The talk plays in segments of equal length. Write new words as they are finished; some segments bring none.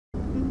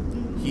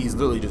He's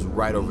literally just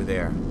right over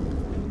there.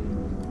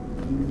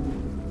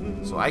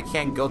 So I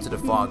can't go to the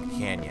Fog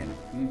Canyon.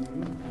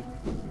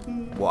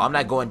 Well, I'm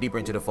not going deeper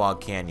into the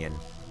Fog Canyon.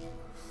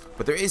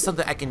 But there is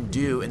something I can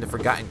do in the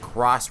Forgotten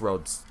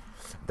Crossroads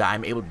that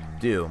I'm able to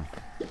do.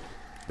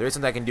 There is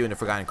something I can do in the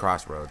Forgotten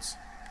Crossroads.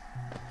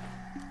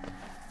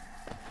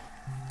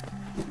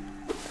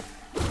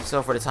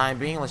 So for the time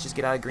being, let's just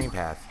get out of Green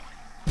Path.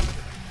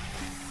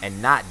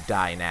 And not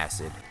die in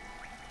acid.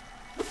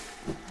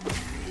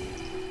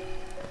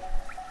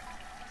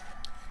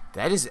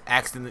 Did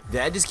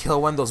I just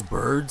kill one of those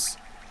birds?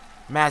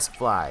 Masked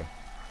fly.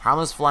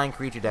 Harmless flying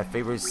creature that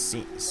favors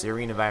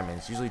serene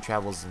environments, usually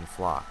travels in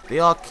flock. They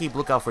all keep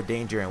lookout for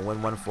danger, and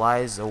when one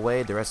flies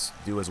away, the rest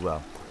do as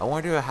well. I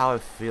wonder how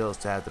it feels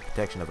to have the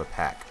protection of a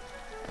pack.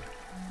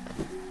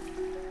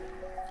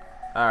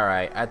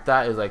 Alright, I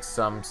thought it was like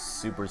some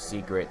super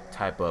secret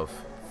type of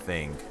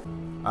thing.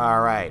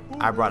 Alright,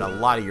 I brought a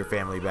lot of your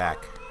family back.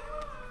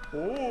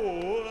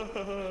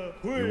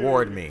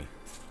 Reward me.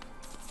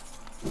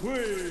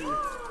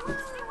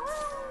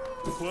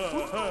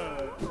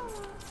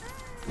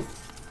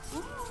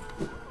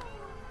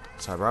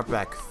 So I brought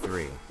back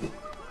 3.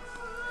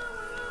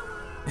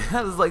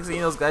 I was like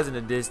seeing those guys in the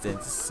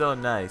distance. It's so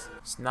nice.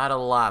 It's not a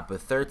lot, but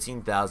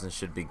 13,000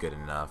 should be good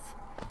enough.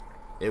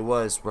 It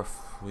was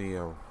roughly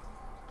a...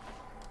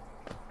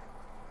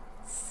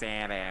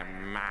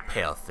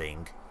 Pale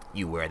thing.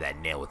 You wear that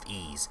nail with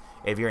ease.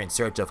 If you're in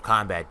search of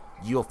combat,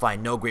 you'll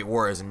find no great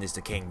warriors in this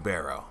decaying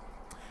barrow.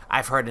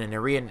 I've heard an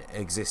arena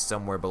exists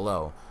somewhere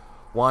below.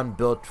 One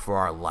built for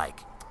our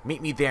like.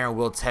 Meet me there and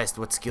we'll test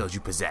what skills you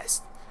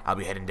possess. I'll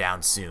be heading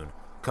down soon.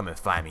 Come and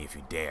find me if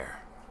you dare.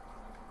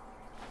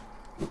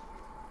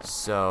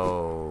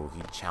 So,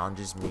 he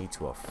challenges me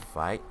to a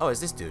fight? Oh,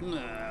 it's this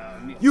dude.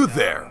 You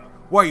there!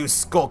 Why are you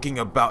skulking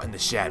about in the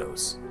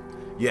shadows?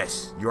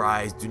 Yes, your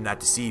eyes do not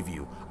deceive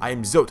you. I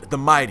am Zot the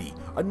Mighty,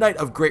 a knight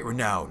of great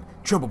renown.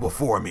 Tremble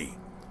before me.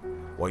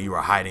 While you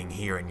are hiding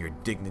here in your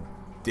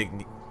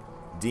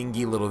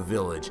dingy little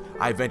village,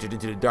 I ventured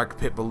into the dark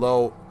pit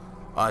below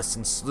us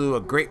and slew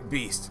a great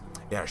beast.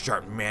 It had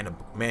sharp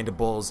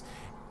mandibles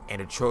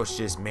and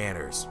atrocious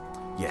manners.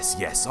 Yes,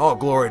 yes, all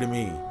glory to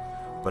me.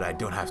 But I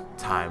don't have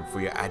time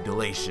for your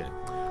adulation.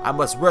 I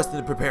must rest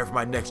and prepare for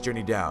my next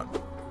journey down.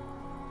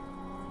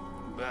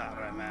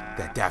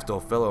 That daft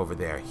old fellow over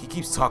there, he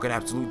keeps talking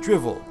absolute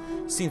drivel.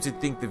 Seems to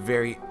think the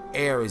very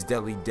air is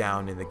deadly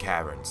down in the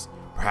caverns.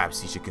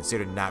 Perhaps he should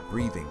consider not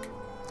breathing.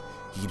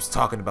 He keeps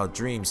talking about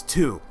dreams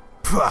too.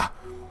 Pah!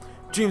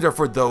 Dreams are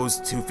for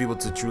those too feeble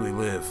to truly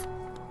live.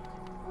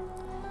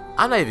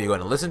 I'm not even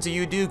going to listen to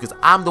you, dude, because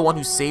I'm the one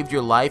who saved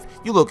your life.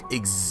 You look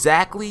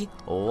exactly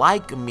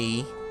like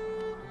me.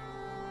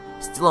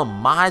 Still in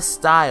my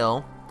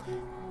style.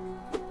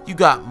 You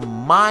got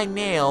my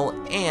nail,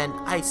 and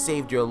I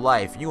saved your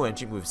life. You want to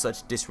treat me with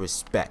such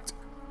disrespect.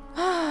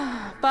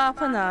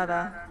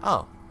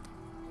 Oh.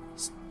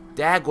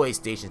 Stagway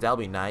stations, that'll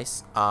be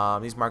nice.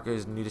 These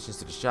markers, new additions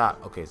to the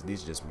shop. Okay, so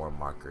these are just more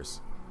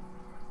markers.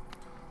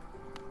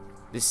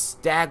 The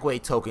Stagway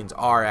tokens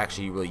are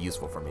actually really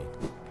useful for me.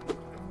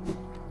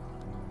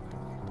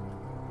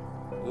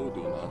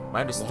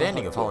 My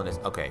understanding of holiness.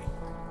 Okay,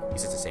 he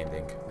says the same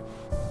thing.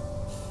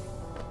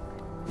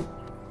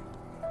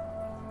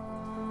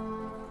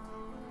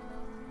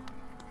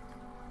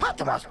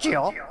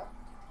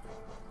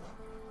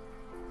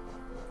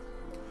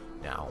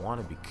 Now I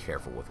want to be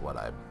careful with what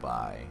I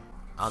buy.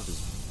 I'll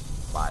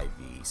just buy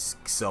these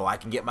so I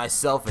can get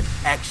myself an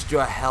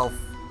extra health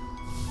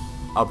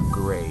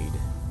upgrade.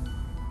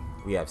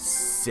 We have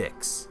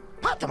 6.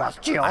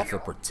 I feel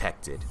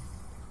protected.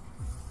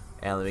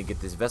 And let me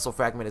get this vessel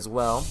fragment as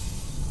well.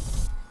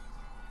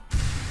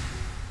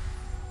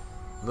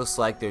 Looks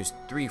like there's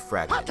 3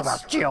 fragments.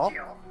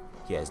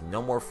 He has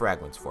no more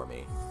fragments for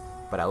me.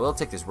 But I will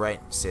take this right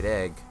sit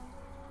egg.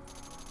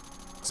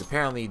 Because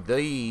apparently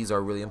these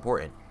are really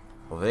important.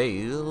 Well,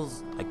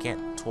 these, I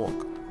can't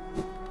talk.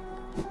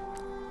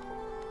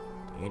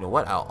 You know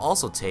what? I'll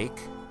also take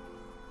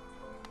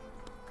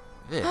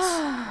this.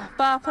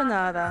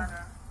 The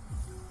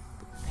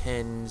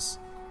pins.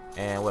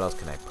 And what else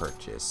can I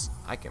purchase?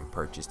 I can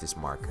purchase this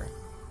marker.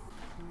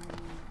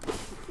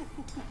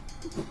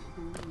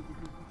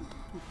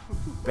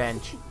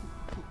 Bench.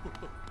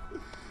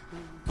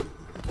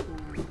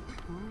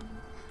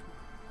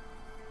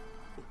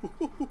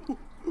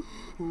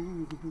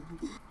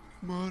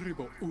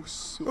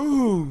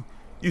 Oh,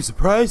 you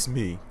surprised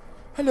me.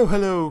 Hello,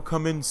 hello.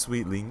 Come in,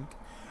 sweetling.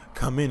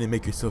 Come in and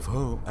make yourself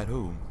at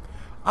home.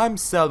 I'm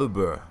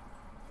Salubra,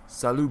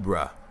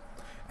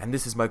 and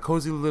this is my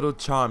cozy little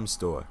charm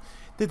store.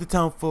 Did the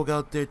town folk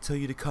out there tell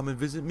you to come and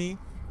visit me?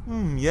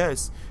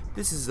 Yes.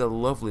 This is a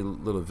lovely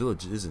little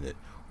village, isn't it?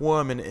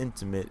 Warm and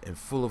intimate and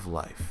full of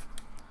life.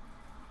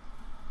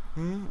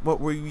 What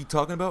were we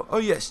talking about? Oh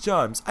yes,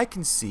 charms. I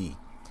can see.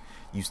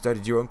 You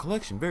started your own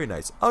collection. Very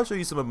nice. I'll show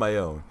you some of my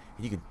own.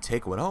 You can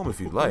take one home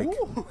if you'd like.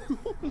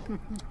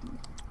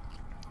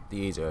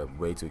 These are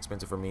way too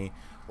expensive for me.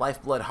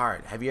 Lifeblood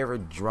Heart. Have you ever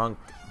drunk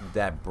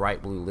that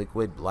bright blue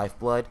liquid,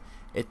 Lifeblood?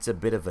 It's a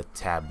bit of a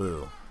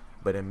taboo,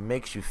 but it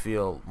makes you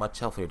feel much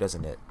healthier,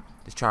 doesn't it?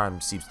 This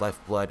charm seeps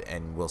lifeblood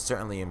and will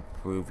certainly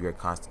improve your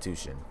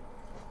constitution.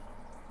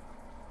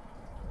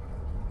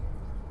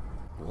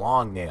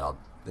 Long nail.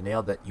 The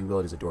nail that you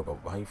wield is adorable.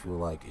 How do you feel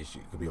like it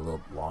could be a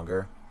little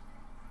longer?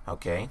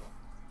 Okay.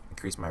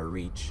 Increase my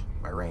reach,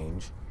 my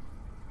range.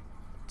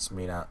 It's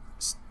made out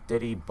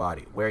steady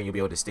body. Wearing, you'll be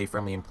able to stay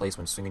firmly in place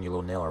when swinging your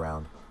little nail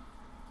around.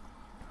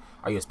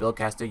 Are you a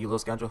spellcaster, you little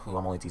scoundrel? Oh,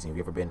 I'm only teasing. If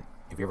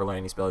you ever learned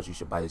any spells, you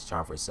should buy this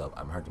charm for yourself.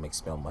 I'm heard to make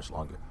spell much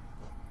longer.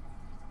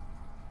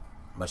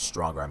 Much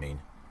stronger, I mean.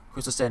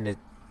 Crystal set in the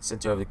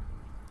center of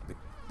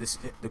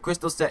the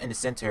crystal set in the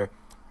center.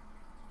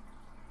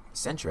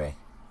 Center?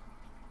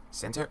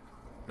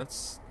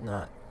 That's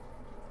not.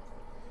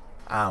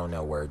 I don't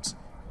know words.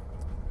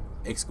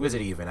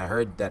 Exquisite even. I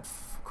heard that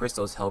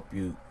crystals help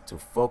you to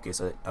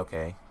focus.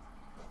 Okay.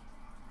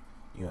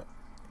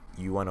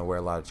 You want to wear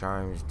a lot of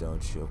charms,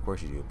 don't you? Of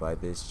course you do. By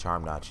this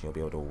charm notch, you'll be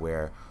able to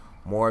wear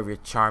more of your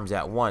charms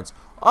at once.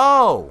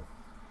 Oh!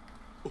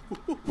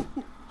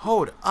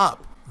 Hold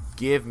up.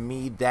 Give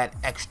me that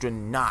extra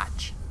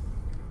notch.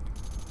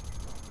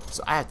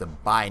 So I have to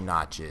buy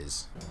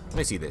notches. Let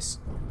me see this.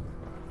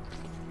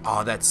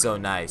 Oh, that's so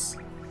nice.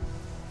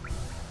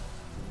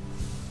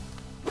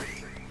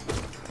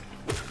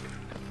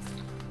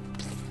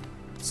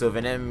 So if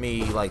an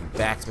enemy like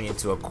backs me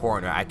into a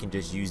corner, I can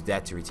just use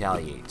that to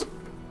retaliate.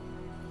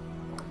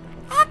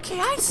 Okay,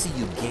 I see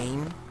you,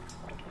 game.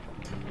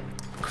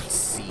 I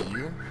see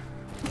you.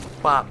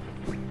 Bop.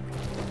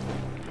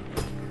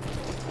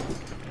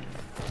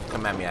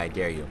 Come at me, I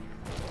dare you.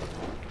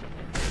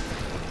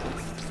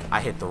 I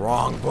hit the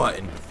wrong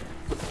button.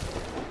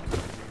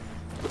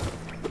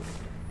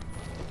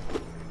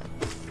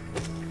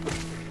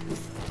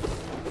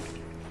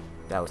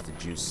 That was the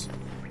juice.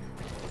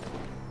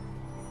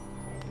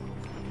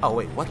 Oh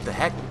wait, what the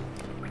heck?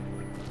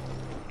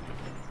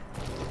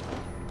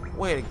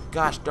 Wait a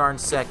gosh darn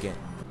second.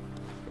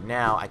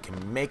 Now I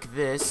can make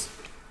this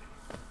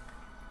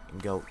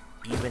and go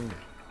even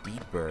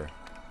deeper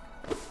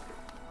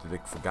to the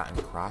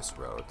Forgotten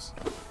Crossroads.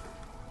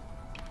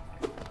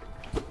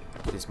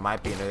 This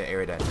might be another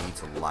area that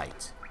needs a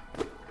light.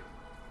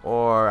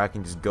 Or I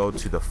can just go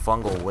to the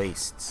fungal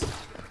wastes.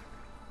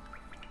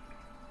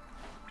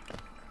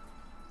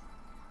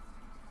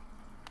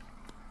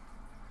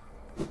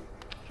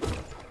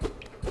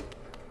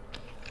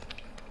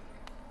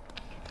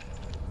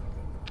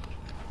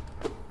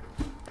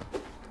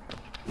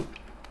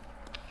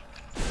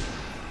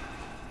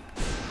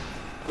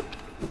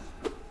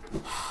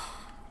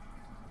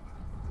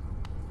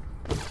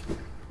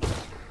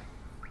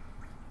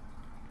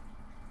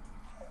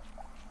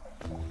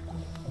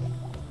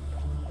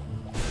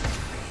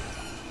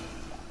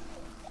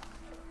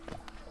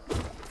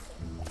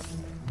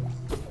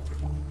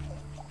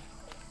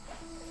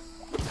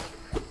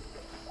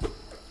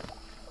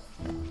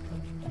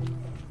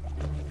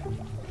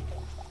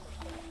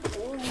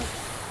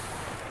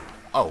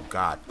 Oh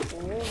God.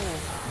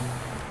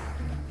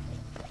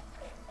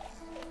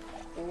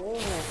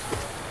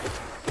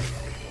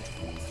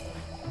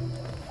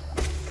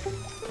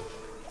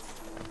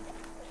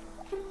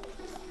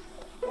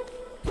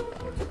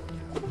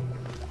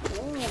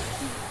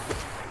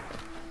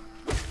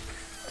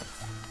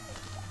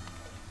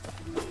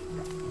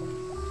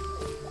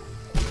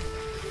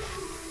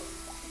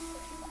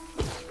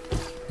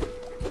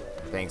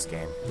 Thanks,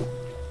 game.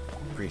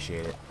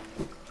 Appreciate it.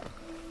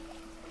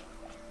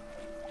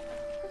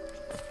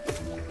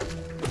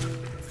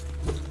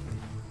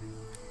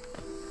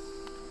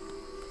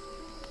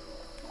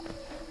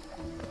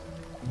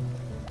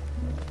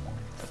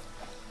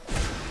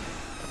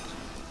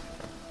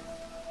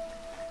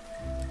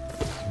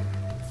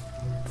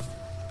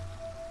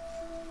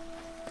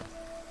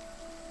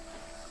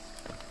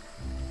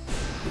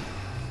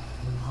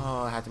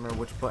 Oh, I had to remember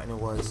which button it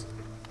was.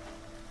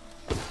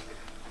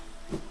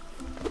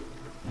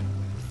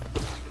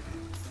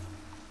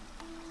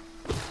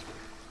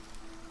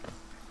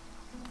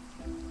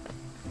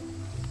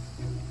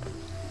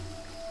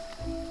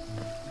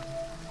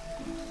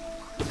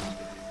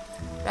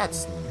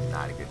 That's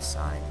not a good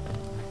sign.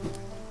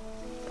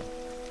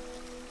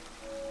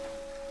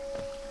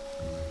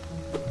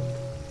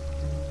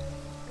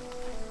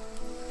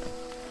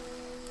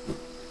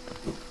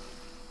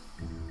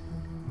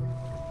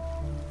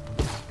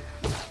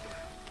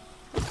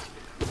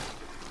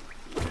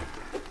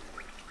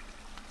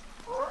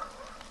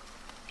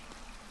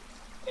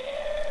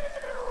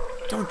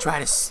 Don't try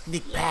to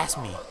sneak past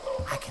me.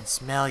 I can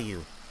smell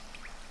you.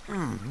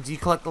 Do you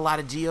collect a lot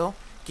of Geo?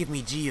 Give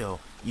me Geo.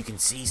 You can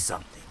see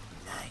something.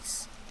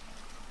 Nice.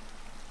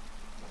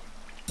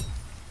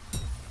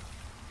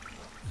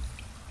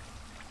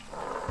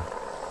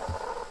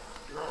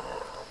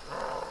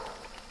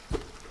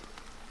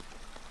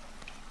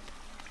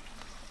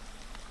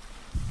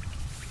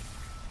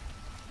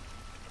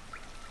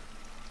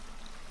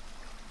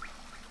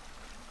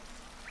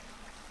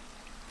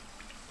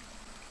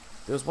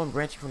 There was one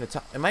branching from the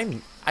top.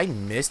 I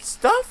missed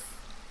stuff?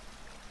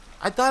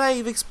 I thought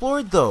I've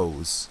explored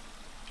those.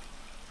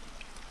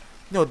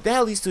 No,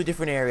 that leads to a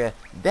different area.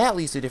 That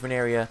leads to a different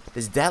area.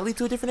 Does that lead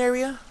to a different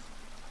area?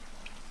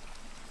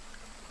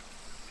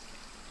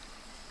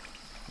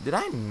 Did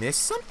I miss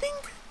something?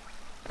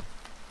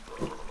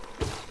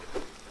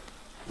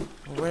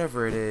 Well,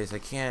 whatever it is, I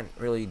can't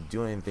really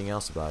do anything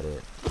else about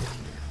it.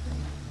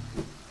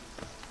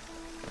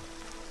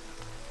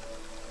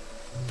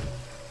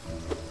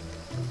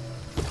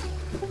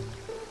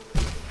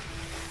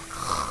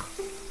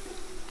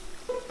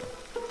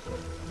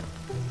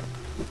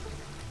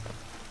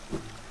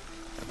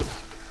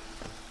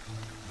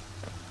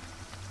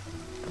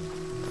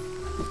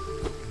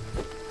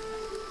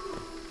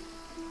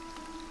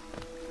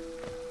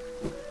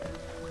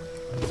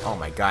 Oh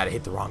my god, I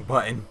hit the wrong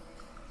button.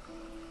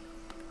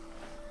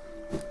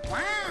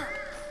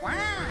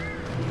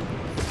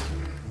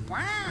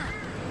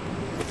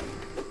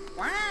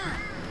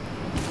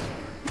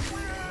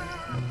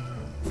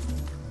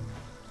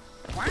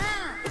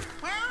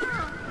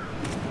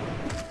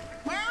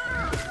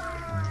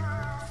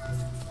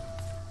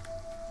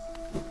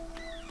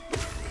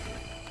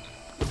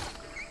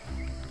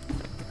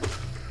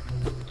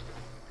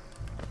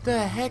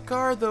 The heck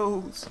are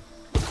those?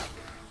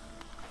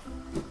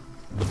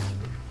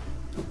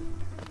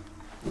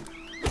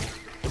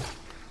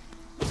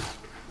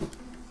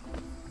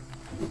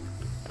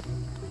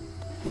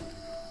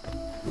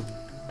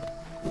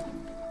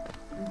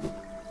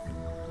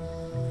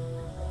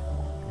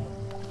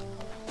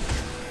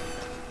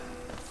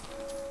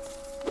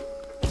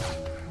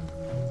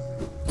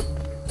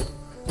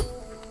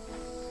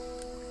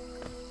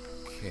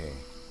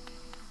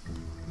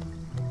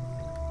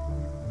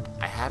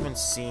 I haven't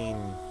seen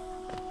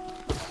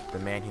the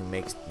man who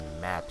makes the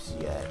maps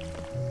yet.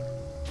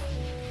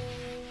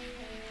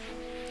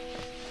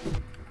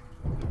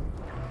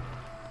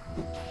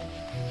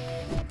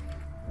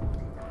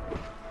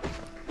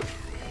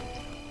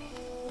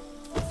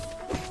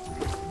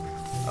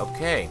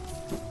 Okay.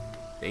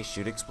 They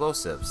shoot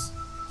explosives.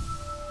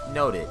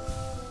 Noted.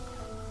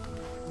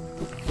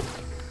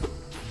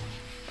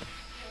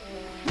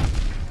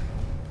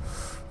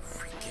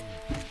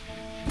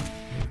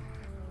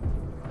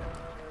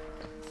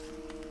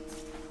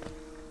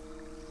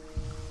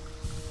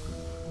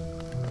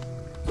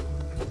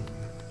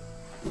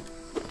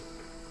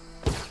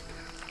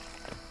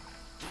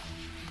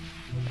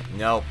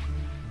 Nope.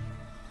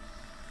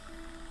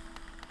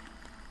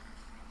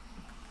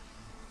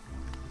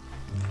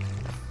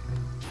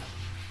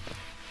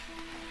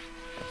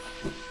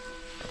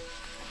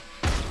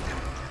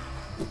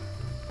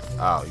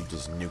 Oh, you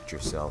just nuked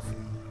yourself.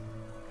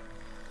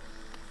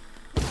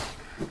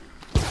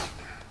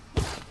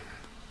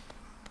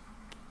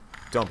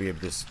 Don't be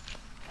this.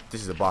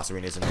 This is a boss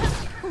arena, isn't it?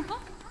 What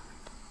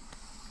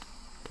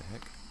the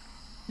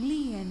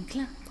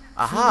heck?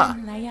 Aha!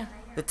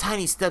 The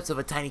tiny steps of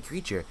a tiny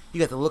creature.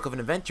 You got the look of an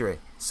adventurer,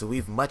 so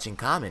we've much in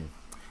common.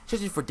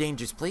 Searching for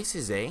dangerous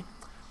places, eh?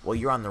 Well,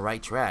 you're on the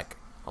right track.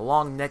 A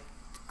long-necked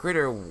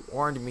critter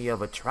warned me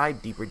of a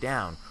tribe deeper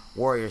down,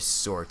 warrior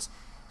sorts,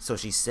 so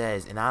she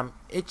says, and I'm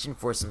itching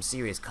for some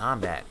serious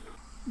combat.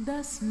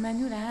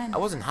 I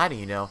wasn't hiding,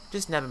 you know,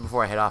 just napping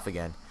before I head off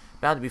again.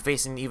 Bound to be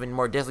facing even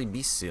more deadly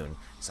beasts soon,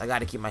 so I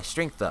gotta keep my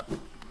strength up.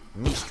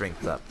 Me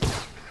strength up.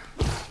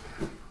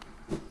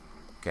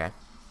 Okay.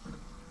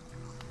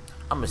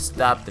 I'm gonna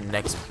stop the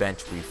next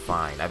bench we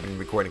find. I've been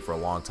recording for a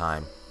long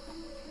time,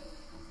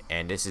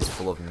 and this is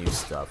full of new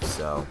stuff,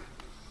 so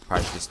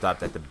probably should have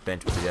stopped at the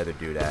bench with the other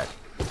dude at.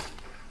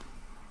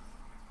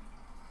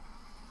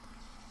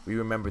 We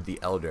remembered the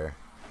elder.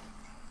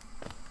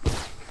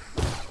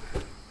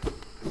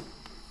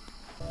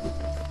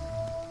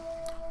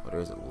 What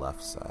is it?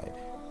 Left side.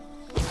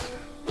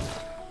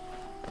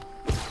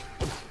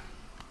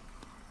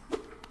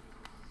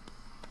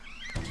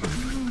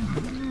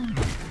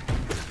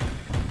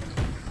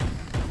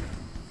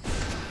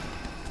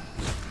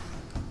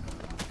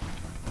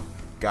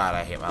 God,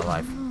 I hate my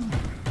life.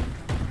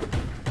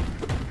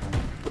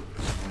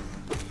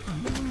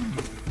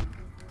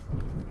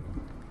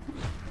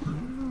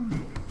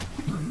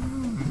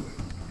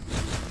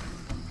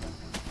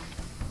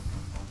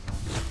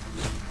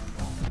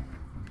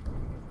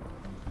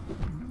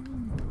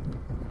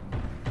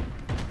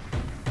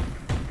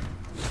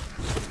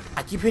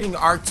 I keep hitting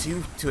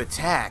R2 to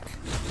attack.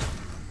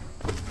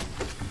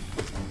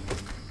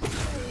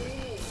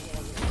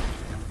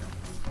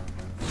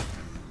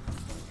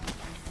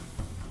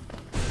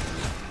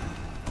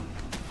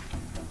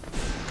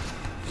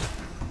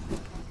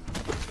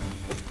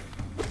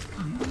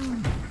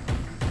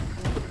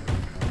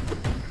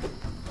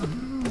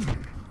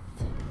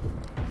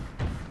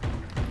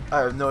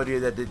 I have no idea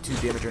that did 2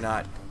 damage or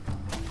not,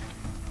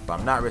 but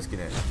I'm not risking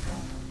it.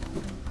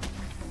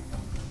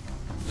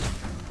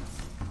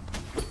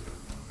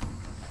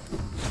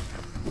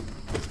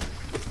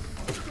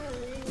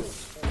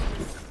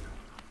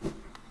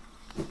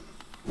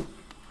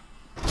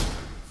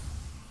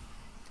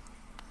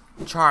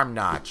 Charm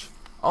notch.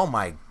 Oh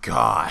my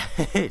god.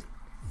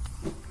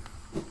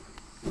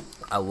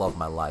 I love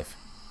my life.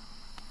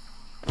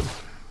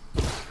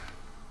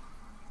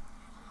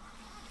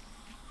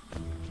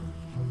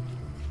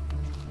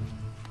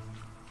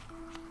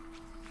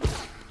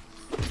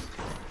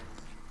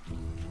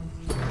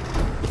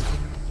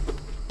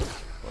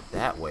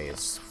 that way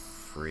is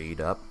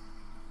freed up.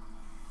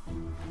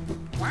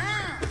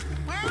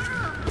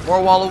 More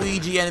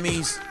Waluigi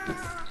enemies!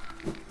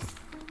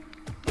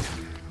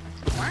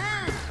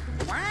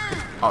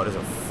 Oh, there's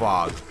a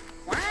fog.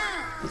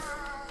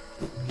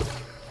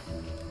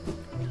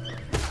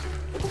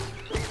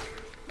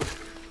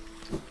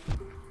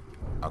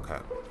 Okay.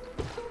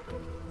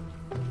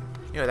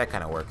 You know, that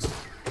kind of works.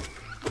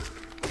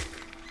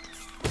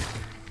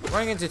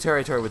 Running into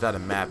territory without a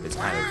map is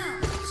kind of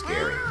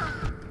scary.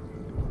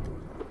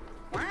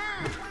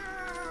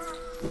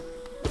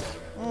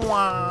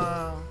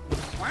 Wow.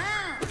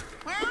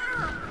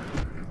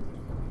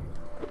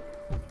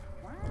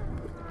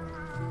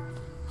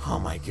 Oh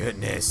my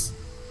goodness.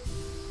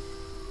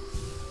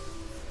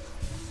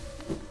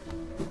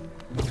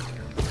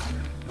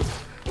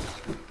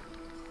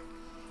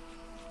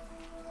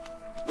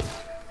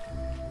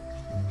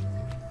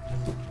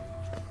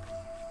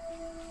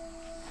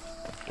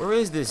 Where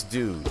is this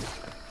dude?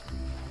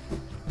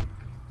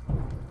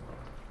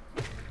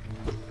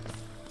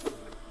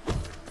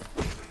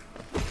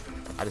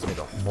 I just made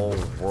the whole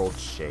world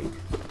shake.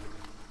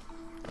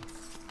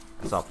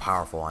 That's how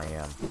powerful I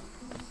am.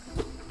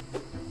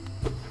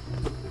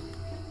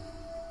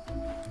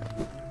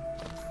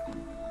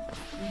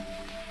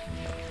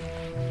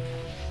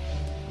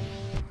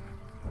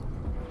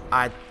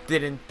 I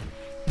didn't.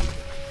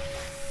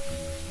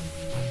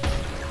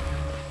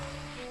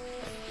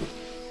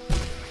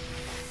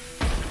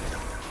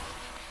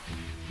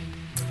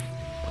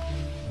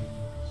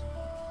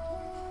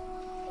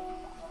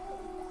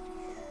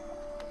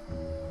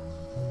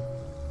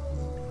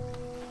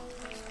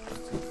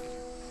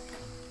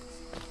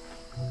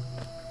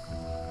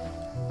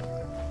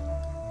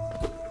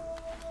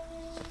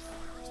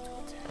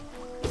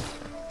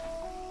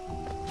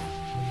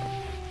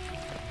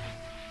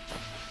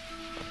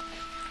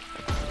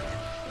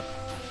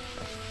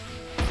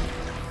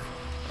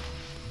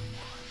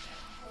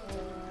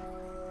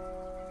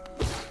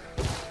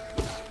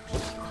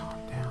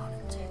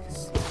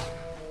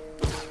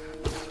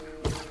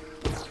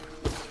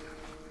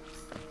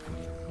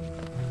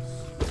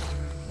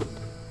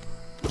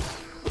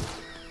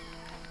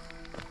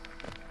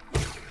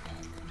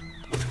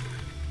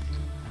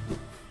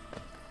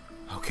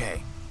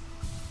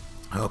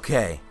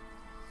 Okay.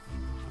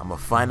 I'm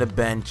gonna find a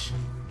bench,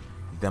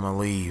 then I'm gonna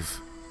leave.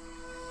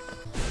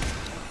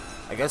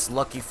 I guess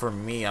lucky for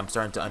me, I'm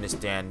starting to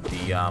understand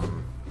the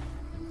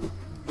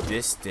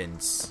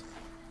distance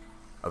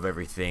of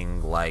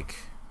everything. Like,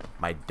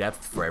 my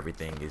depth for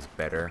everything is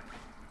better.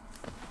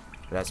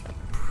 But that's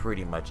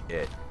pretty much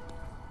it.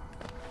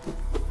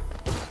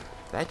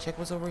 Did I check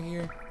what's over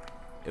here?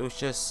 It was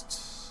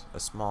just a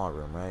small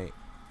room, right?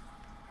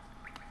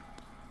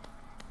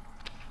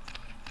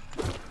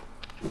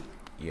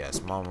 Yeah,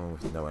 small room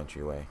with no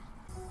entryway.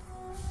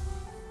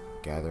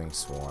 Gathering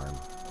swarm.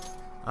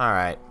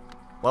 Alright.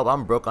 Well,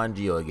 I'm broke on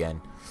Geo again.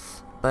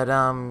 But,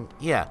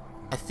 yeah.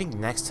 I think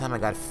next time I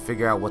gotta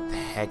figure out what the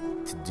heck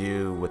to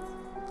do with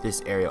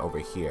this area over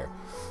here.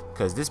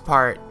 Because this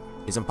part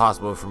is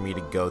impossible for me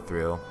to go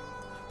through.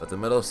 But the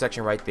middle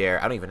section right there,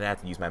 I don't even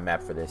have to use my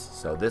map for this.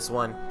 So this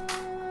one,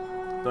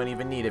 don't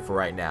even need it for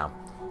right now.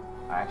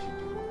 I actually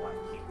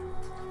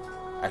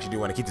do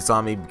want to keep this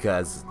on me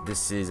because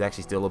this is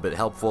actually still a little bit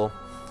helpful.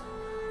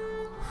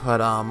 But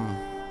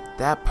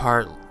that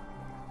part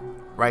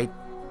right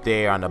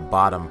there on the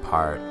bottom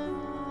part,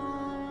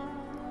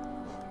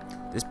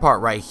 this part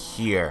right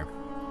here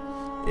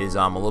is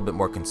a little bit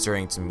more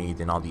concerning to me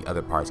than all the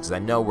other parts, because I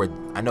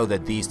know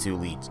that these two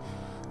lead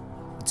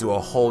to a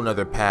whole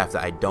nother path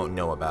that I don't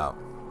know about.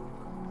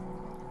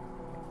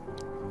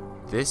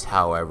 This,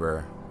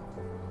 however,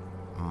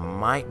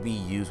 might be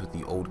used with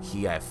the old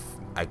key I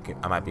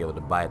might be able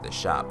to buy at the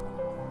shop.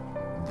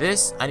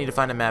 This I need to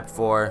find a map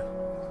for.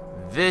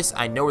 This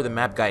I know where the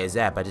map guy is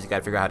at, but I just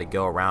gotta figure out how to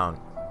go around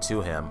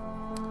to him.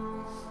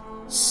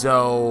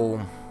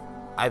 So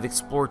I've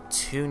explored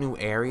 2 new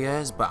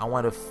areas, but I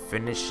want to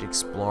finish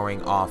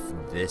exploring off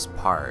this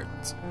part.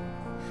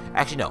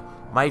 Actually, no.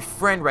 My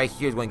friend right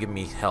here is going to give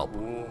me help.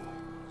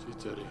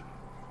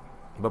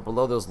 But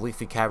below those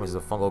leafy caverns is a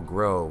fungal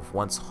grove,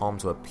 once home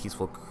to a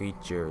peaceful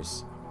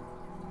creatures.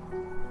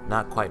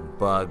 Not quite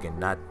bug and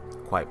not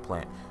quite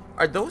plant.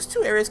 Are those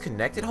 2 areas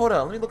connected? Hold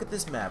on, let me look at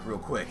this map real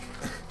quick.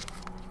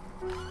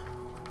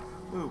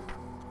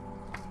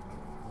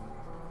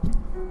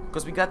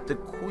 Because we got the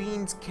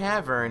Queen's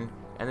Cavern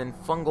and then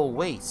fungal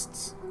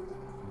wastes.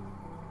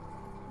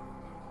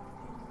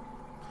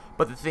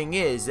 But the thing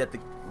is that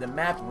the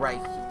map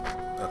right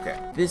here, okay,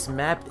 this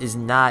map is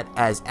not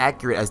as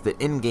accurate as the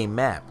in-game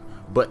map,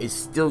 but it's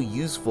still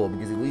useful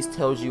because it at least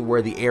tells you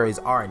where the areas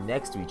are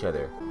next to each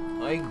other.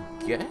 I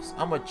guess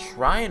I'm gonna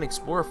try and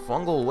explore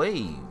fungal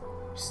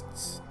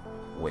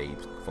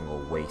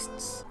fungal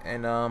wastes,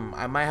 and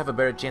I might have a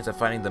better chance of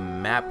finding the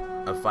map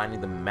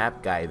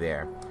guy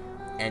there.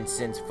 And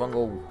since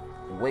fungal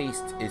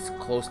waste is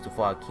close to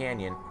Fog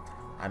Canyon,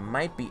 I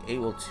might be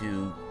able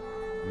to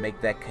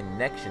make that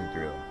connection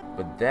through.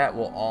 But that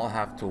will all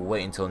have to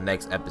wait until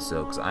next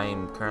episode, because I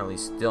am currently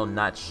still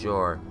not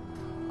sure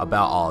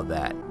about all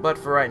that. But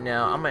for right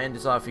now, I'm gonna end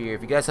this off here.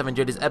 If you guys have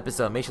enjoyed this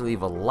episode, make sure to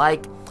leave a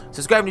like,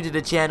 subscribe to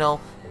the channel,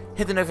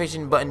 hit the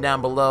notification button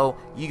down below.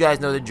 You guys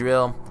know the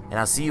drill, and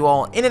I'll see you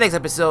all in the next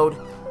episode.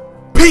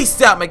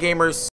 Peace out, my gamers.